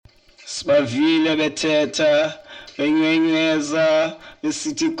Sibavile bethetha benywenyeza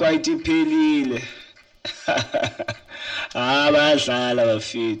besithi Kwaito iphelile. Abadlala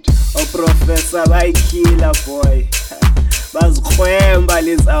bafethu oprofessor bayikhila boy bazikhwemba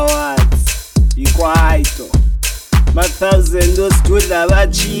lezi awards iKwaito ma 1000 osidudla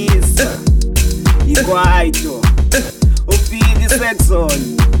bachisa iKwaito uPhili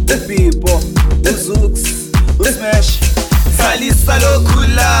Saxon uPipo uZuksido Smashar salisa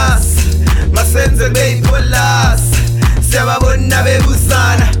lokulas masenze beyipolas siyababona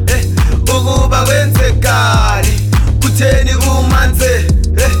bebusana ukuba kwenzekani kutheni kumanze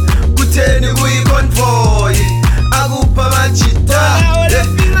kutheni kuyiconvoy akupha amajita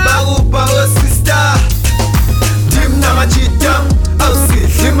bakupha osista dimna majita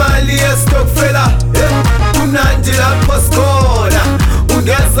awusidli imali yestokfela kumnandi lapho sikhona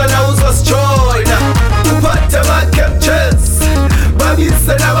ungeza la uzosijoyina uphathe ama-captures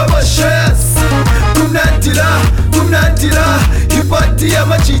babise nababoshes kumnandi la ipati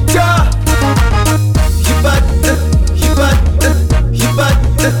yamajita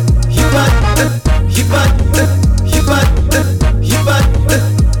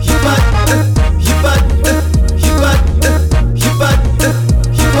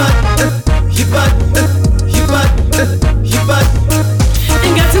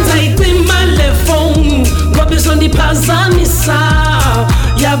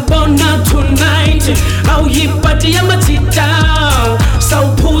yabona tonight awuyipati yamatita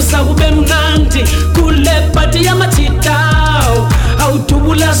sawuphuza kube mnandi kule pati yamatita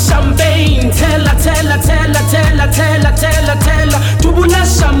awudubula champagne tela dubula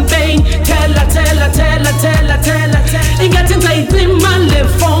champagne tela ingathi ngayicima le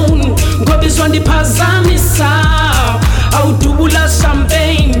phone ngoba izondiphazamisa awudubula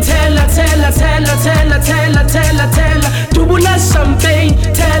champagne tela dubula champagne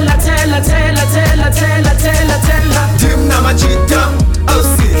tela dimna majita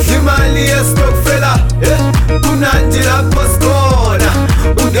awusidli imali yestokfela kumnandi lapho sikhona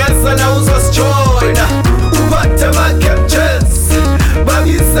ungeza la uzosijoyina uphathe ama-captures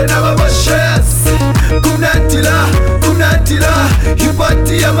babise nababoshes kumnandi la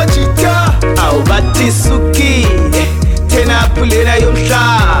ipati yamajita awubathisukile thena phulela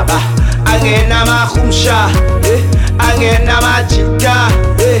yomhlaba angena mahumsha angena majita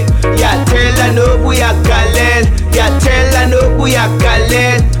yathela nobuyagalela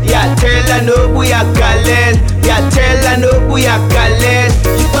yathela nobuyagalela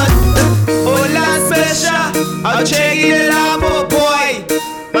ola special awuchekile lapho boy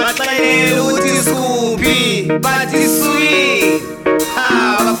baxelela ukuthi sikuphi bathi sweet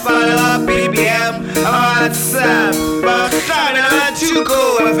abafana BBM WhatsApp bahlala bathuko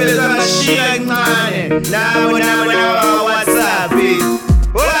bafela amashiya kancane nawo WhatsApp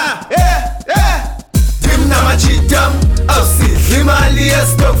hola dimna majita awusidli imali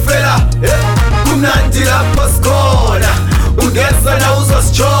yestokfela kumnandi lapho sikhona ungeza la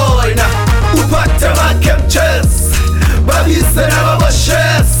uzosijoyina uphathe ama-captures babise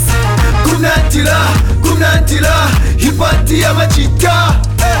nababoshes kumnandi la ipati yamajita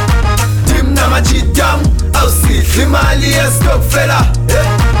dimna majita awusidli imali yestokfela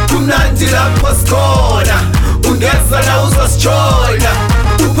kumnandi lapho sikhona ungeza la uzosijoyina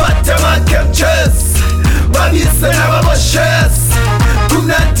uphathe ama-captures babise nababoshes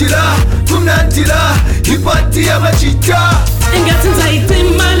kumnandi la ipati yamajita ingathi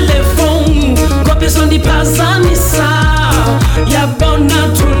ngayicima le phone ngoba izondiphazamisa yabona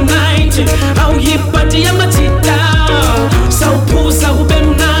tonight awuyipati yamatita sawuphuza kube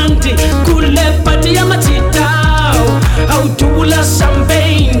mnandi kule pati yamatita awudubula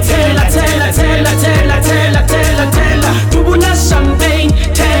champagne tela dubula champagne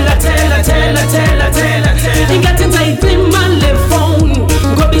tela ingathi ngayicima le phone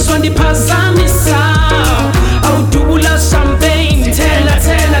ngoba izondiphazamisa awudubula champagne tela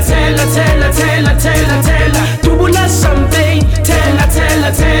dubula champagne tela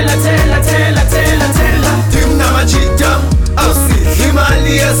dimna majita awusidli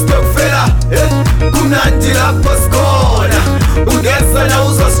imali yestokfela kumnandi lapho sikhona ungeza la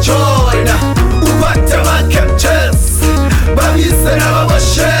uzosijoyina uphathe ama-captures babise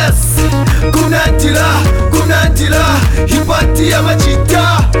nababoshes kumnandi la ipati yamajita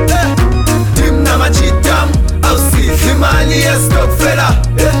dimna majita awusidli imali yestokfela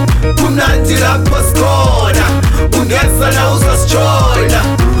kumnandi lapho sikhona ungeza la uzosijoyina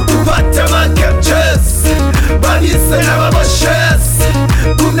uphathe ama-captures babise nababoshes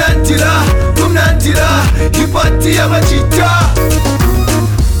kumnandi la ipati yamajita